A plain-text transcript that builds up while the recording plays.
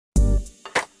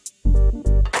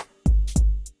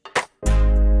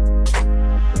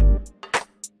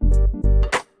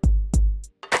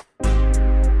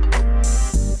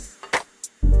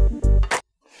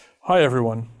Hi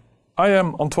everyone, I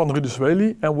am Antoine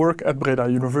Ruedisueli and work at Breda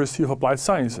University of Applied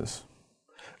Sciences.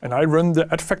 And I run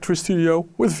the Ad Factory studio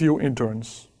with few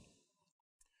interns.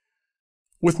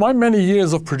 With my many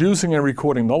years of producing and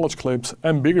recording knowledge clips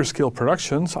and bigger scale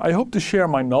productions, I hope to share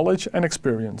my knowledge and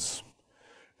experience.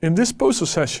 In this poster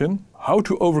session, how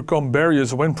to overcome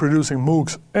barriers when producing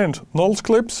MOOCs and knowledge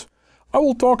clips, I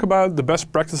will talk about the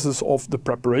best practices of the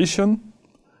preparation,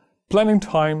 planning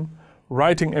time,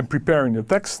 writing and preparing the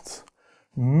text,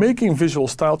 making visual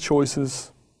style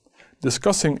choices,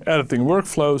 discussing editing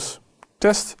workflows,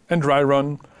 test and dry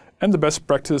run, and the best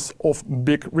practice of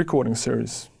big recording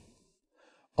series.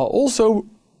 I also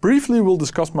briefly will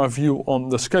discuss my view on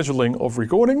the scheduling of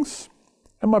recordings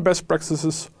and my best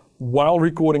practices while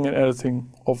recording and editing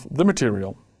of the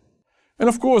material. And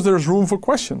of course there's room for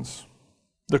questions.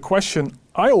 The question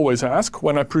I always ask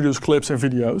when I produce clips and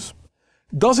videos: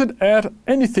 does it add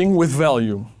anything with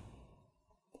value?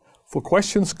 For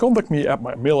questions, contact me at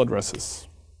my mail addresses.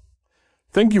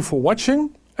 Thank you for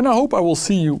watching, and I hope I will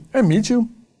see you and meet you.